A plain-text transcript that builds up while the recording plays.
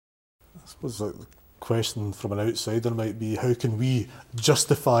suppose the question from an outsider might be, how can we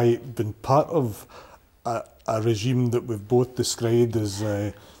justify being part of a regime that we've both described as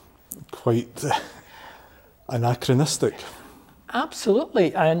quite anachronistic?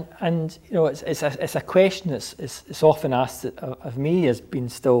 Absolutely, and you know, it's a question that's often asked of me as being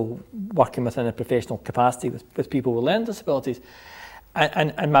still working within a professional capacity with people with learning disabilities,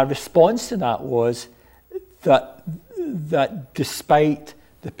 and my response to that was that despite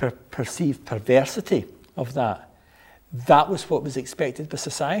the perceived perversity of that was what was expected by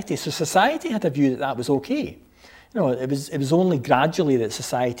society. So society had a view that was okay. You know, it was only gradually that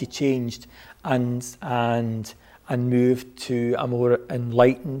society changed and moved to a more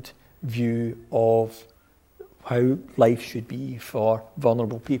enlightened view of how life should be for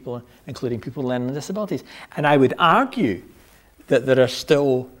vulnerable people, including people with learning disabilities. And I would argue that there are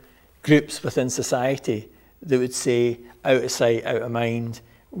still groups within society that would say, out of sight, out of mind,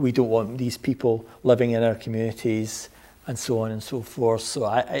 we don't want these people living in our communities, and so on and so forth. So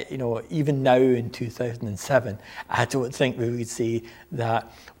I you know, even now in 2007, I don't think we would say that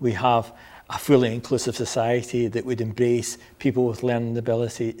we have a fully inclusive society that would embrace people with learning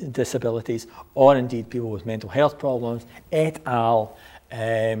disabilities, or indeed people with mental health problems, et al.,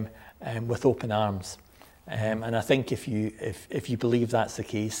 with open arms. And I think if you believe that's the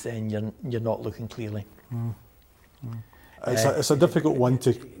case, then you're not looking clearly. Mm. Mm. It's a difficult one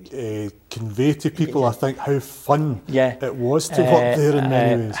to convey to people. I think how fun it was to work there in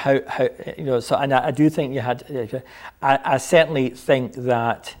many ways. How you know? So, and I do think you had. I certainly think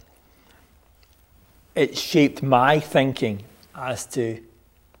that it shaped my thinking as to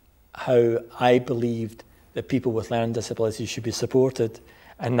how I believed that people with learning disabilities should be supported,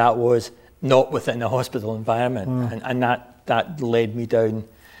 and that was not within a hospital environment, and that led me down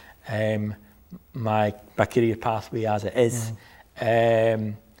my career pathway as it is.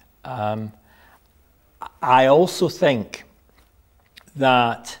 I also think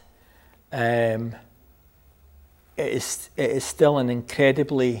that it is still an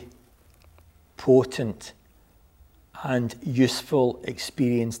incredibly potent and useful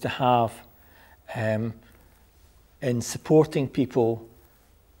experience to have in supporting people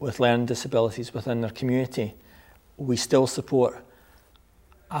with learning disabilities within their community. We still support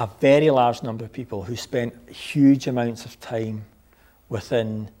a very large number of people who spent huge amounts of time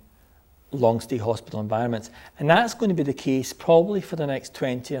within long-stay hospital environments. And that's going to be the case probably for the next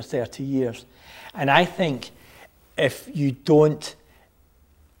 20 or 30 years. And I think if you don't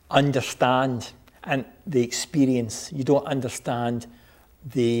understand and the experience, you don't understand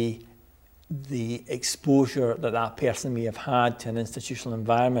the exposure that person may have had to an institutional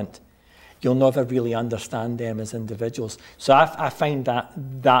environment, you'll never really understand them as individuals. So I find that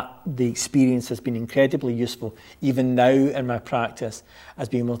the experience has been incredibly useful, even now in my practice, as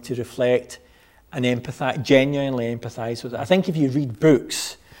being able to reflect and genuinely empathise with it. I think if you read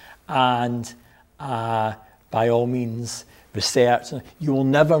books and by all means research, you will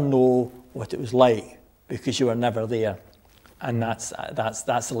never know what it was like because you were never there. And that's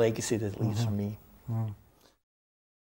the legacy that it leaves for me.